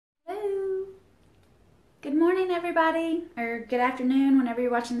Good morning, everybody, or good afternoon, whenever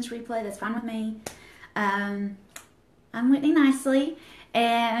you're watching this replay. That's fine with me. I'm Whitney Nicely,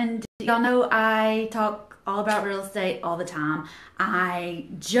 and y'all know I talk all about real estate all the time. I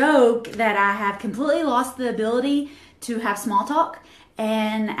joke that I have completely lost the ability to have small talk,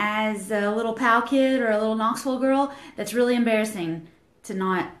 and as a little PAL kid or a little Knoxville girl, that's really embarrassing to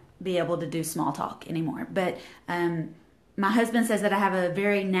not be able to do small talk anymore. But my husband says that I have a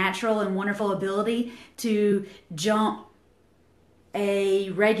very natural and wonderful ability to jump a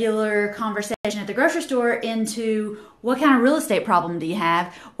regular conversation at the grocery store into what kind of real estate problem do you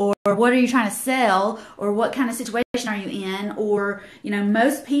have, or what are you trying to sell, or what kind of situation are you in, or,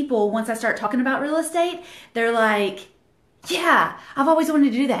 most people, once I start talking about real estate, they're like, yeah, I've always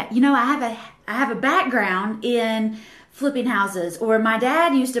wanted to do that. I have a background in flipping houses, or my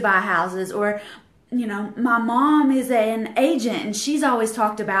dad used to buy houses, or my mom is an agent and she's always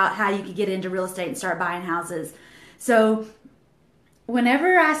talked about how you could get into real estate and start buying houses. So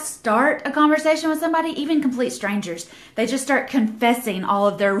whenever I start a conversation with somebody, even complete strangers, they just start confessing all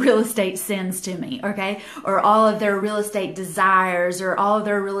of their real estate sins to me, okay? Or all of their real estate desires, or all of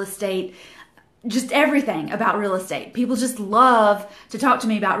their real estate, just everything about real estate. People just love to talk to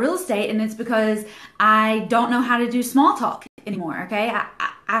me about real estate, and it's because I don't know how to do small talk anymore, okay?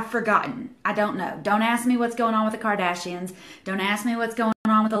 I've forgotten. I don't know. Don't ask me what's going on with the Kardashians. Don't ask me what's going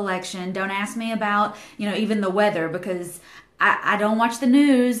on with the election. Don't ask me about, even the weather, because I don't watch the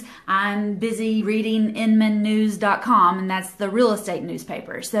news. I'm busy reading inmannews.com, and that's the real estate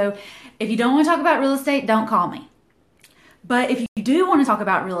newspaper. So if you don't want to talk about real estate, don't call me. But if you do want to talk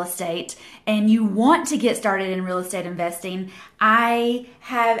about real estate and you want to get started in real estate investing, I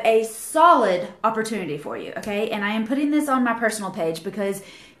have a solid opportunity for you, okay? And I am putting this on my personal page because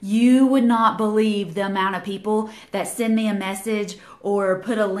you would not believe the amount of people that send me a message or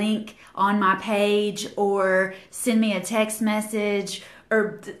put a link on my page or send me a text message,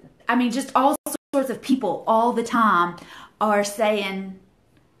 or just all sorts of people all the time are saying,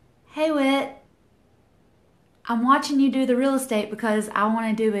 hey, Whit, I'm watching you do the real estate because I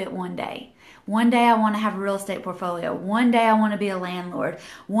want to do it one day. One day I want to have a real estate portfolio. One day I want to be a landlord.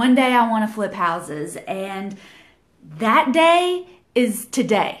 One day I want to flip houses. And that day is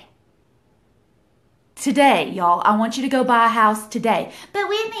today. Today, y'all. I want you to go buy a house today. But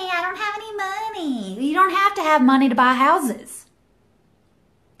Whitney, I don't have any money. You don't have to have money to buy houses.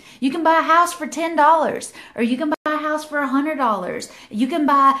 You can buy a house for $10, or you can buy a house for $100. You can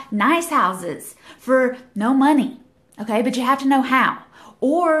buy nice houses for no money, okay? But you have to know how.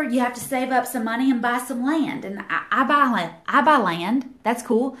 Or you have to save up some money and buy some land. And I buy land. I buy land. That's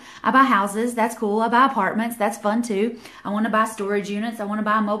cool. I buy houses. That's cool. I buy apartments. That's fun too. I want to buy storage units. I want to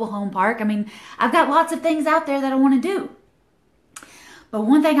buy a mobile home park. I've got lots of things out there that I want to do. But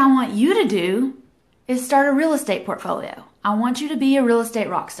one thing I want you to do is start a real estate portfolio. I want you to be a real estate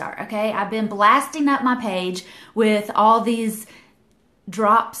rock star, okay? I've been blasting up my page with all these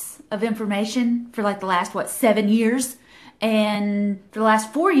drops of information for like the last, 7 years? And for the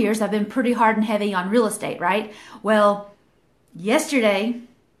last 4 years, I've been pretty hard and heavy on real estate, right? Well, yesterday,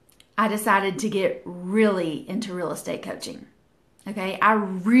 I decided to get really into real estate coaching, okay? I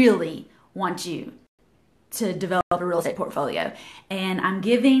really want you to develop a real estate portfolio. And I'm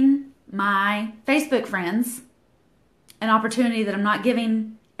giving my Facebook friends an opportunity that I'm not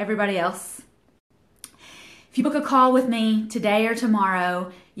giving everybody else. If you book a call with me today or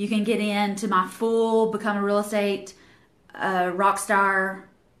tomorrow, you can get into my full Become a Real Estate Rockstar,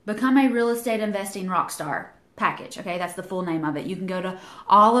 Become a Real Estate Investing Rockstar package. Okay, that's the full name of it. You can go to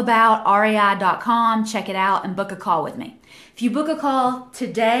allaboutrei.com, check it out, and book a call with me. If you book a call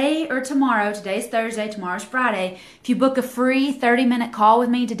today or tomorrow, today's Thursday, tomorrow's Friday, if you book a free 30-minute call with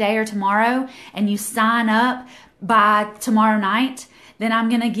me today or tomorrow and you sign up by tomorrow night, then I'm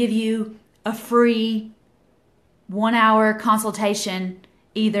going to give you a free 1-hour consultation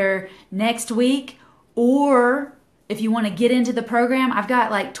either next week, or if you want to get into the program, I've got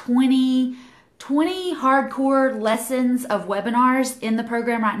like 20 hardcore lessons of webinars in the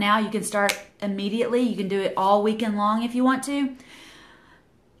program right now. You can start immediately. You can do it all weekend long if you want to.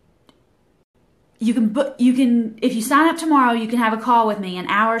 If you sign up tomorrow, you can have a call with me, an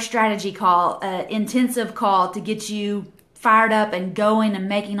hour strategy call, intensive call to get you fired up and going and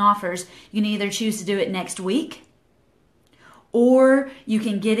making offers. You can either choose to do it next week, or you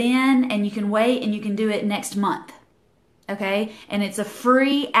can get in and you can wait and you can do it next month. Okay? And it's a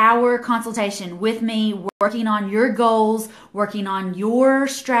free hour consultation with me, working on your goals, working on your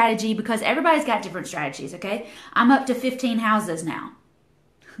strategy, because everybody's got different strategies, okay? I'm up to 15 houses now.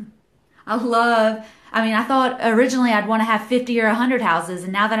 I thought originally I'd want to have 50 or 100 houses,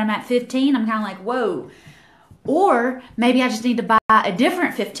 and now that I'm at 15, I'm kind of like, whoa, Or maybe I just need to buy a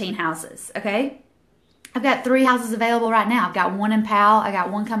different 15 houses, okay? I've got 3 houses available right now. I've got one in Powell. I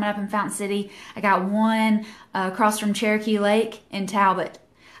got one coming up in Fountain City. I got one across from Cherokee Lake in Talbot.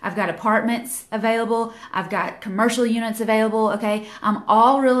 I've got apartments available. I've got commercial units available, okay? I'm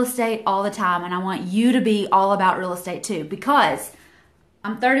all real estate all the time, and I want you to be all about real estate too, because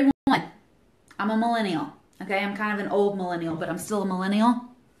I'm 31. I'm a millennial, okay? I'm kind of an old millennial, but I'm still a millennial.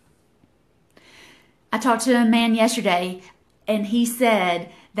 I talked to a man yesterday, and he said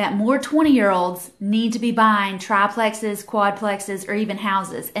that more 20-year-olds need to be buying triplexes, quadplexes, or even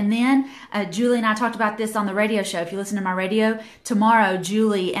houses. And then Julie and I talked about this on the radio show. If you listen to my radio, tomorrow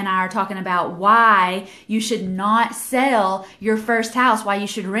Julie and I are talking about why you should not sell your first house, why you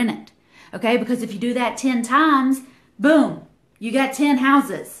should rent it. Okay, because if you do that 10 times, boom, you got 10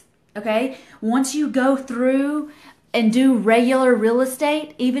 houses. Okay, once you go through and do regular real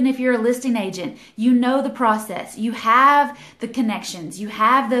estate, even if you're a listing agent, you know the process. You have the connections. You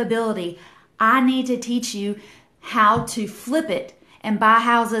have the ability. I need to teach you how to flip it and buy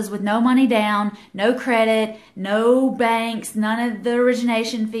houses with no money down, no credit, no banks, none of the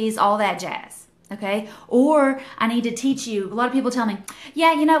origination fees, all that jazz. Okay? Or I need to teach you, a lot of people tell me,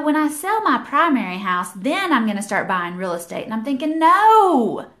 yeah, you know, when I sell my primary house, then I'm going to start buying real estate. And I'm thinking,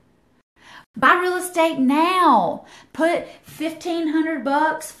 no. Buy real estate now. Put $1,500,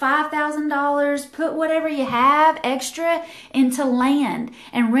 $5,000, put whatever you have extra into land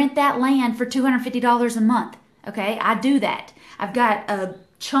and rent that land for $250 a month. Okay, I do that. I've got a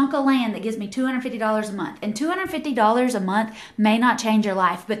chunk of land that gives me $250 a month. And $250 a month may not change your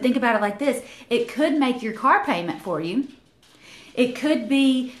life, but think about it like this. It could make your car payment for you. It could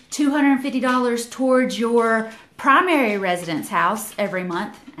be $250 towards your primary residence house every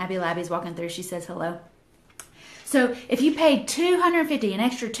month. Abby Labby's walking through. She says hello. So if you paid an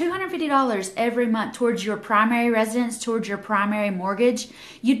extra $250 every month towards your primary residence, towards your primary mortgage,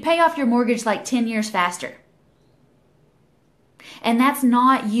 you'd pay off your mortgage like 10 years faster. And that's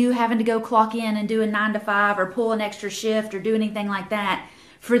not you having to go clock in and do a 9 to 5 or pull an extra shift or do anything like that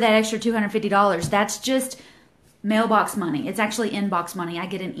for that extra $250. That's just mailbox money. It's actually inbox money. I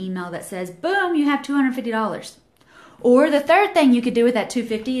get an email that says, boom, you have $250. Or the third thing you could do with that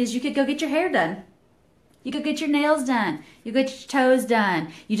 $250 is you could go get your hair done. You could get your nails done. You get your toes done.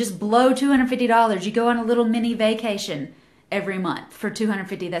 You just blow $250. You go on a little mini vacation every month for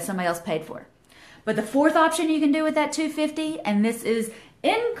 $250 that somebody else paid for. But the fourth option you can do with that $250, and this is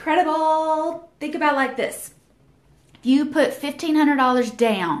incredible. Think about it like this. If you put $1,500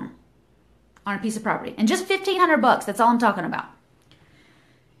 down on a piece of property, and just $1,500, that's all I'm talking about,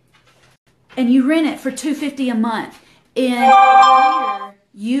 and you rent it for $250 a month, in a year,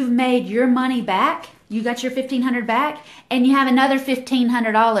 you've made your money back. You got your $1,500 back, and you have another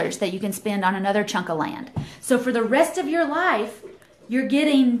 $1,500 that you can spend on another chunk of land. So for the rest of your life, you're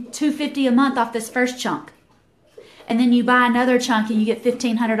getting $250 a month off this first chunk. And then you buy another chunk and you get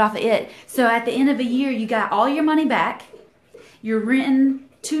 $1,500 off of it. So at the end of a year, you got all your money back. You're renting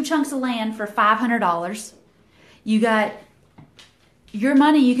 2 chunks of land for $500. You got your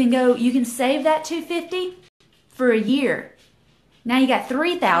money. You can save that $250 for a year. Now you got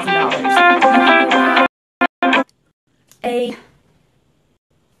 $3,000. A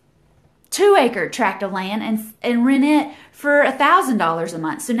 2-acre tract of land and rent it for $1,000 a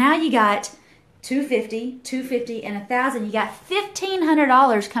month. So now you got $250, and $1,000. You got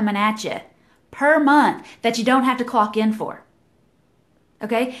 $1,500 coming at you per month that you don't have to clock in for.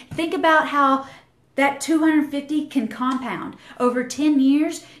 Okay? Think about how that $250 can compound. Over 10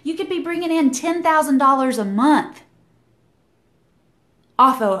 years, you could be bringing in $10,000 a month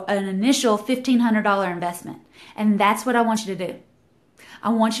off of an initial $1,500 investment. And that's what I want you to do. I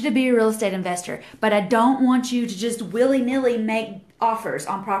want you to be a real estate investor, but I don't want you to just willy-nilly make offers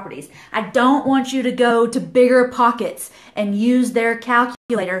on properties. I don't want you to go to Bigger Pockets and use their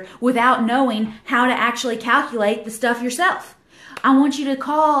calculator without knowing how to actually calculate the stuff yourself. I want you to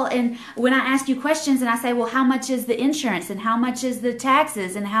call, and when I ask you questions and I say, well, how much is the insurance and how much is the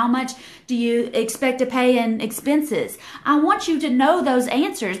taxes and how much do you expect to pay in expenses? I want you to know those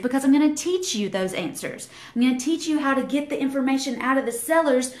answers because I'm going to teach you those answers. I'm going to teach you how to get the information out of the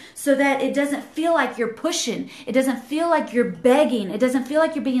sellers so that it doesn't feel like you're pushing. It doesn't feel like you're begging. It doesn't feel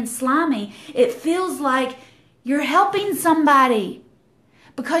like you're being slimy. It feels like you're helping somebody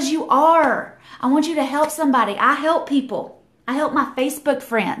because you are. I want you to help somebody. I help people. I help my Facebook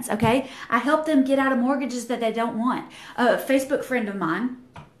friends, okay? I help them get out of mortgages that they don't want. A Facebook friend of mine,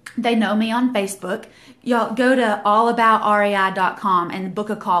 they know me on Facebook. Y'all go to allaboutrei.com and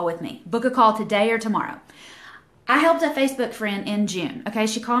book a call with me. Book a call today or tomorrow. I helped a Facebook friend in June, okay?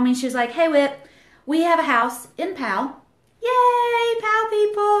 She called me and she was like, hey, Whit, we have a house in Powell. Yay, Powell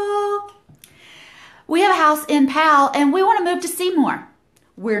people! We have a house in Powell and we want to move to Seymour.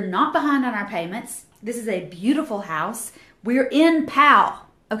 We're not behind on our payments. This is a beautiful house. We're in Powell,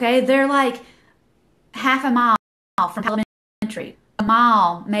 okay? They're like half a mile from Powell Elementary, a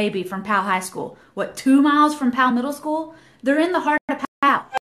mile maybe from Powell High School. What, 2 miles from Powell Middle School? They're in the heart of Powell.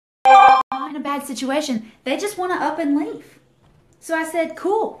 Not in a bad situation. They just want to up and leave. So I said,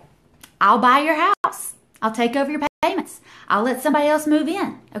 cool, I'll buy your house. I'll take over your payments. I'll let somebody else move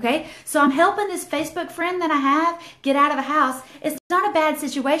in, okay? So I'm helping this Facebook friend that I have get out of a house. It's not a bad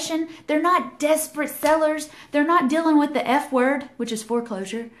situation. They're not desperate sellers. They're not dealing with the F word, which is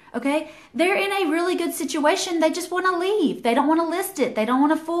foreclosure, okay? They're in a really good situation. They just want to leave. They don't want to list it. They don't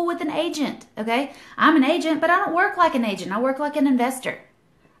want to fool with an agent, okay? I'm an agent, but I don't work like an agent. I work like an investor.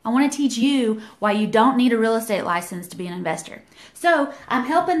 I want to teach you why you don't need a real estate license to be an investor. So I'm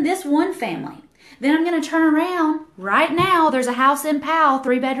helping this one family. Then I'm going to turn around. Right now, there's a house in Powell,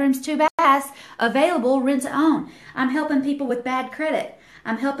 3 bedrooms, 2 baths, available, rent to own. I'm helping people with bad credit.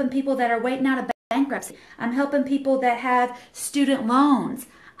 I'm helping people that are waiting out of bankruptcy. I'm helping people that have student loans.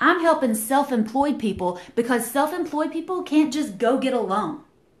 I'm helping self-employed people because self-employed people can't just go get a loan,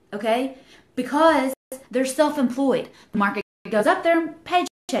 okay? Because they're self-employed. The market goes up, their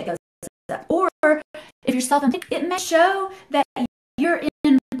paycheck goes up. Or if you're self-employed, it may show that you're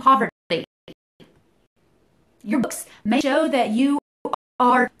in poverty. Your books may show that you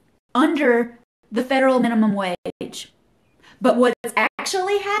are under the federal minimum wage. But what's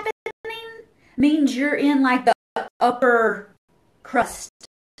actually happening means you're in like the upper crust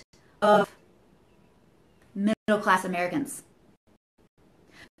of middle-class Americans.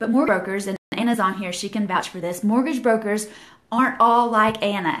 But mortgage brokers, and Anna's on here, she can vouch for this, mortgage brokers aren't all like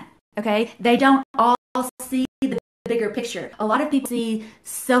Anna, okay? They don't all see the bigger picture. A lot of people see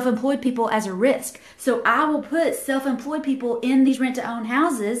self-employed people as a risk. So I will put self-employed people in these rent-to-own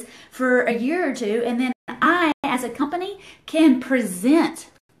houses for a year or two, and then I, as a company, can present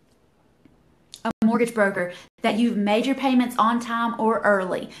a mortgage broker that you've made your payments on time or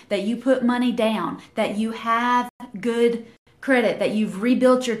early, that you put money down, that you have good credit, that you've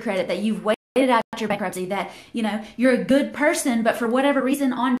rebuilt your credit, that you've waited out your bankruptcy, that you're a good person, but for whatever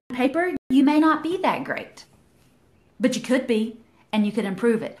reason on paper, you may not be that great. But you could be, and you could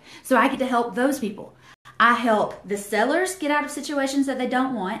improve it. So I get to help those people. I help the sellers get out of situations that they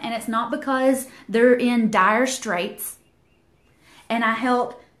don't want, and it's not because they're in dire straits. And I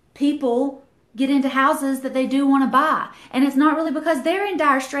help people get into houses that they do want to buy. And it's not really because they're in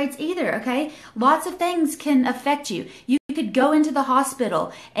dire straits either, okay? Lots of things can affect you. You could go into the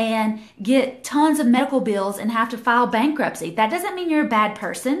hospital and get tons of medical bills and have to file bankruptcy. That doesn't mean you're a bad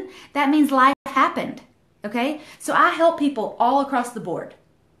person. That means life happened. Okay, so I help people all across the board.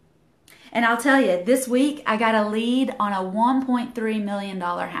 And I'll tell you, this week I got a lead on a $1.3 million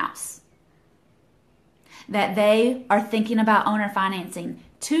house that they are thinking about owner financing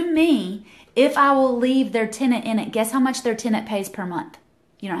to me if I will leave their tenant in it. Guess how much their tenant pays per month?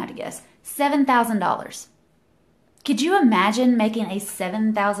 You don't have to guess. $7,000. Could you imagine making a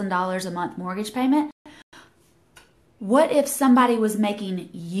 $7,000 a month mortgage payment? What if somebody was making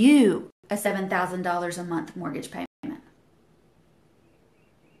you a $7,000 a month mortgage payment?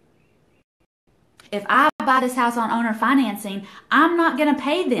 If I buy this house on owner financing, I'm not going to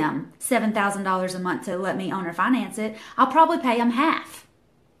pay them $7,000 a month to let me owner finance it. I'll probably pay them half.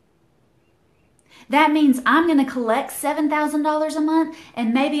 That means I'm going to collect $7,000 a month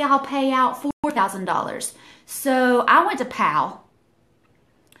and maybe I'll pay out $4,000. So I went to Powell.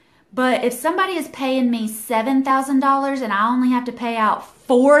 But if somebody is paying me $7,000 and I only have to pay out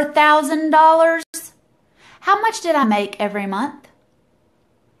 $4,000, how much did I make every month?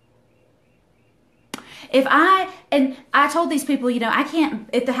 And I told these people, I can't,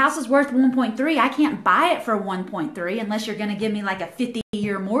 if the house is worth 1.3, I can't buy it for 1.3 unless you're going to give me like a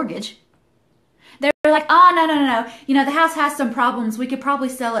 50-year mortgage. They're like, oh, no. The house has some problems. We could probably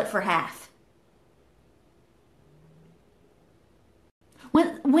sell it for half.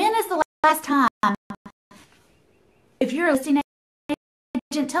 When is the last time, if you're a listing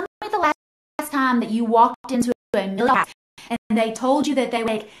agent, tell me the last time that you walked into a million house and they told you that they would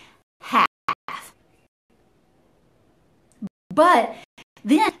make half. But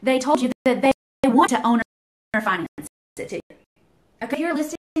then they told you that they want to own or finance it too. Okay, if you're a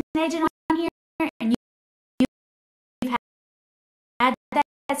listing agent on here and you've had that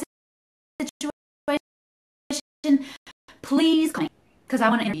situation, please call me. Because I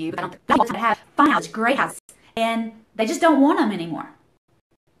want to interview you, but I don't have fine houses, great houses, and they just don't want them anymore.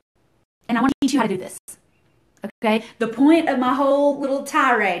 And I want to teach you how to do this. Okay? The point of my whole little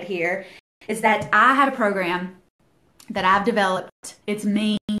tirade here is that I have a program that I've developed. It's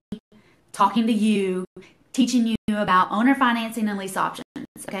me talking to you, teaching you about owner financing and lease options.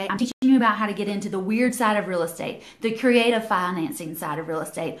 Okay, I'm teaching you about how to get into the weird side of real estate, the creative financing side of real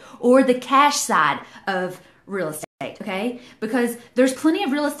estate, or the cash side of real estate. Okay, because there's plenty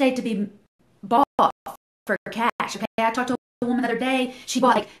of real estate to be bought for cash. Okay, I talked to a woman the other day. She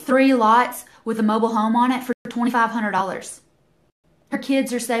bought like 3 lots with a mobile home on it for $2,500. Her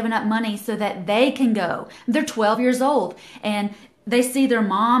kids are saving up money so that they can go. They're 12 years old and they see their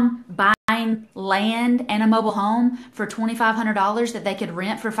mom buying land and a mobile home for $2,500 that they could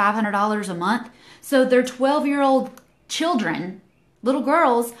rent for $500 a month. So their 12-year-old children, little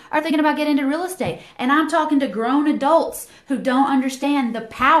girls, are thinking about getting into real estate. And I'm talking to grown adults who don't understand the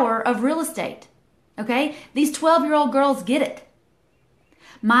power of real estate. Okay? These 12-year-old girls get it.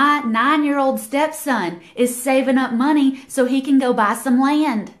 My 9-year-old stepson is saving up money so he can go buy some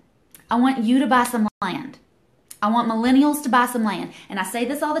land. I want you to buy some land. I want millennials to buy some land. And I say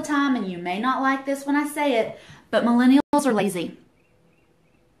this all the time, and you may not like this when I say it, but millennials are lazy.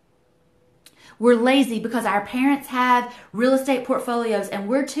 We're lazy because our parents have real estate portfolios and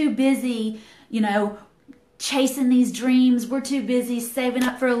we're too busy, chasing these dreams. We're too busy saving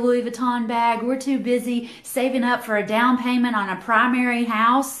up for a Louis Vuitton bag. We're too busy saving up for a down payment on a primary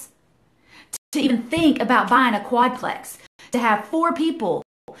house to even think about buying a quadplex, to have 3 people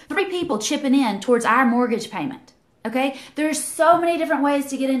chipping in towards our mortgage payment. Okay? There's so many different ways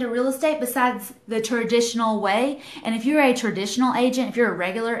to get into real estate besides the traditional way. And if you're a traditional agent, if you're a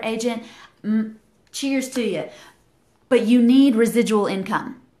regular agent, cheers to you. But you need residual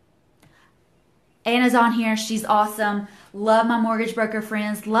income. Anna's on here. She's awesome. Love my mortgage broker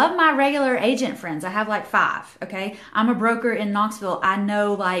friends. Love my regular agent friends. I have like 5, okay? I'm a broker in Knoxville. I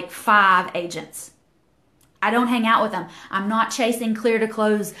know like 5 agents. I don't hang out with them. I'm not chasing clear to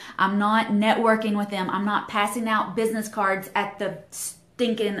close. I'm not networking with them. I'm not passing out business cards at the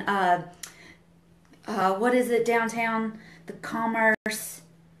stinking, what is it downtown? The Commerce,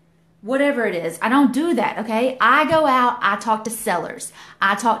 whatever it is. I don't do that, okay? I go out, I talk to sellers.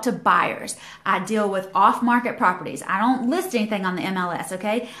 I talk to buyers. I deal with off-market properties. I don't list anything on the MLS,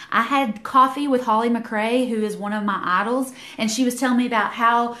 okay? I had coffee with Holly McRae, who is one of my idols, and she was telling me about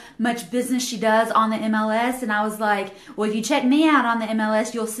how much business she does on the MLS, and I was like, well, if you check me out on the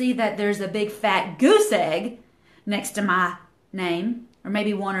MLS, you'll see that there's a big fat goose egg next to my name, or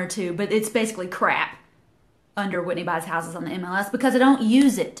maybe 1 or 2, but it's basically crap under Whitney Buys Houses on the MLS because I don't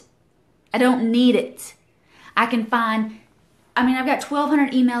use it. I don't need it. I've got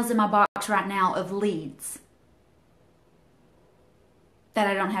 1,200 emails in my box right now of leads that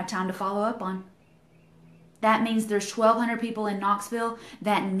I don't have time to follow up on. That means there's 1,200 people in Knoxville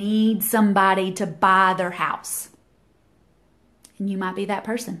that need somebody to buy their house. And you might be that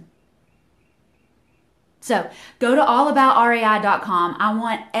person. So go to allaboutrei.com. I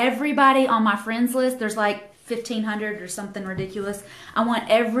want everybody on my friends list. There's like 1,500 or something ridiculous. I want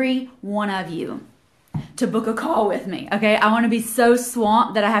every one of you to book a call with me, okay? I want to be so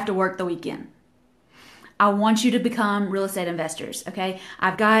swamped that I have to work the weekend. I want you to become real estate investors, okay?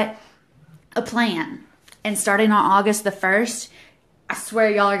 I've got a plan, and starting on August the 1st, I swear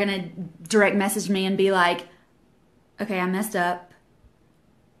y'all are going to direct message me and be like, okay, I messed up.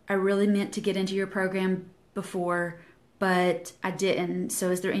 I really meant to get into your program before, but I didn't.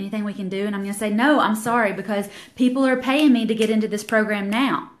 So is there anything we can do? And I'm going to say, no, I'm sorry, because people are paying me to get into this program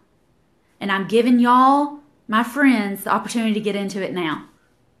now. And I'm giving y'all, my friends, the opportunity to get into it now.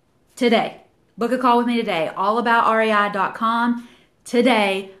 Today. Book a call with me today. allaboutrei.com.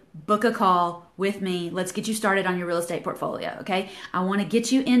 Today, book a call with me. Let's get you started on your real estate portfolio, okay? I want to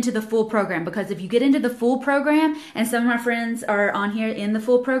get you into the full program, because if you get into the full program, and some of my friends are on here in the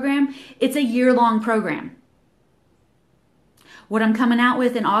full program, it's a year-long program. What I'm coming out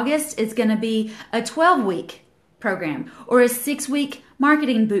with in August is going to be a 12-week program, or a 6-week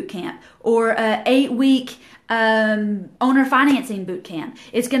marketing boot camp, or a 8-week owner financing boot camp.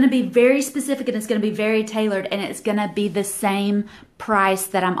 It's going to be very specific, and it's going to be very tailored, and it's going to be the same price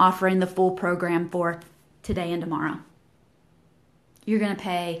that I'm offering the full program for today and tomorrow. You're going to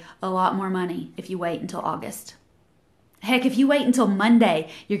pay a lot more money if you wait until August. Heck, if you wait until Monday,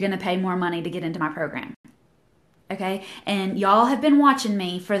 you're going to pay more money to get into my program. Okay? And y'all have been watching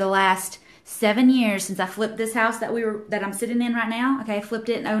me for the last 7 years since I flipped this house that I'm sitting in right now. Okay, I flipped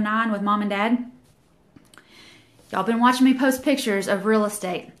it in 2009 with Mom and Dad. Y'all been watching me post pictures of real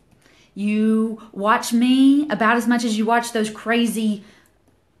estate. You watch me about as much as you watch those crazy,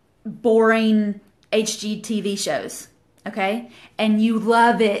 boring HGTV shows. Okay? And you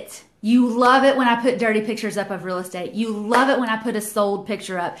love it. You love it when I put dirty pictures up of real estate. You love it when I put a sold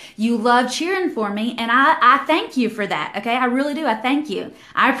picture up. You love cheering for me, and I thank you for that, okay? I really do. I thank you.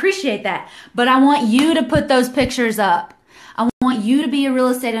 I appreciate that. But I want you to put those pictures up. I want you to be a real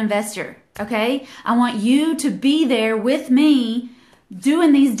estate investor, okay? I want you to be there with me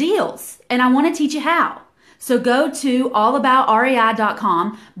doing these deals, and I want to teach you how. So go to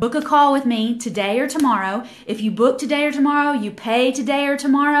allaboutrei.com, book a call with me today or tomorrow. If you book today or tomorrow, you pay today or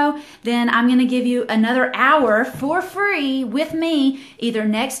tomorrow, then I'm going to give you another hour for free with me either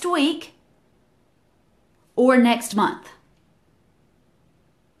next week or next month.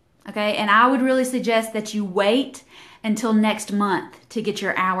 Okay, and I would really suggest that you wait until next month to get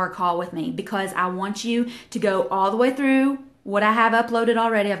your hour call with me, because I want you to go all the way through what I have uploaded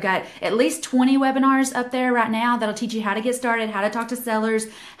already. I've got at least 20 webinars up there right now that'll teach you how to get started, how to talk to sellers,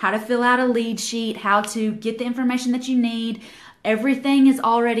 how to fill out a lead sheet, how to get the information that you need. Everything is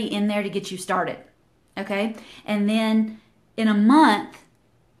already in there to get you started, okay? And then in a month,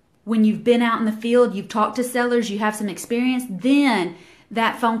 when you've been out in the field, you've talked to sellers, you have some experience, then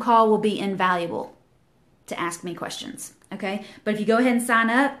that phone call will be invaluable to ask me questions, okay? But if you go ahead and sign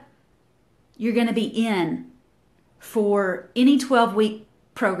up, you're going to be in for any 12-week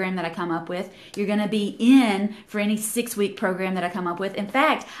program that I come up with. You're going to be in for any 6-week program that I come up with. In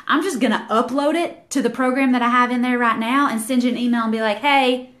fact, I'm just going to upload it to the program that I have in there right now and send you an email and be like,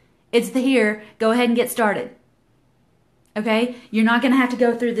 hey, it's here. Go ahead and get started. Okay? You're not going to have to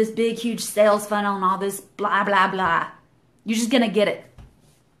go through this big, huge sales funnel and all this blah, blah, blah. You're just going to get it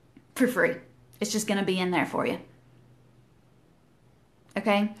for free. It's just going to be in there for you.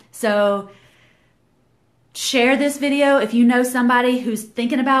 Okay? So share this video if you know somebody who's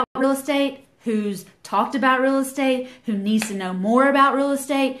thinking about real estate, who's talked about real estate, who needs to know more about real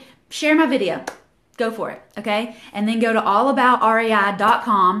estate. Share my video. Go for it, okay? And then go to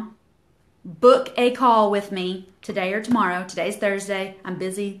allaboutrei.com, book a call with me today or tomorrow. Today's Thursday. I'm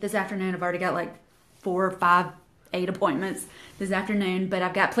busy this afternoon. I've already got like 4, 5, 8 appointments this afternoon, but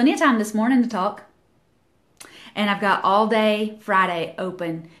I've got plenty of time this morning to talk. And I've got all day Friday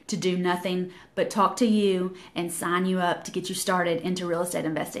open to do nothing but talk to you and sign you up to get you started into real estate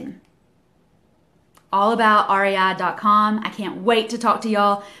investing. Allaboutrei.com. I can't wait to talk to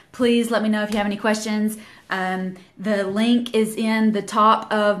y'all. Please let me know if you have any questions. The link is in the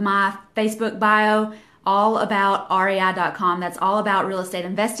top of my Facebook bio, allaboutrei.com. That's all about real estate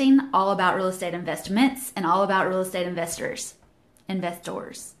investing, all about real estate investments, and all about real estate investors.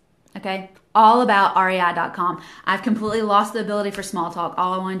 Okay? Allaboutrei.com. I've completely lost the ability for small talk.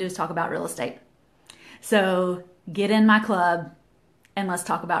 All I want to do is talk about real estate. So get in my club and let's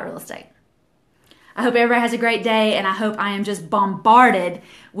talk about real estate. I hope everybody has a great day, and I hope I am just bombarded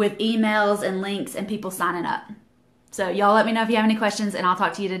with emails and links and people signing up. So y'all let me know if you have any questions, and I'll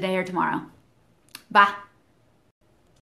talk to you today or tomorrow. Bye.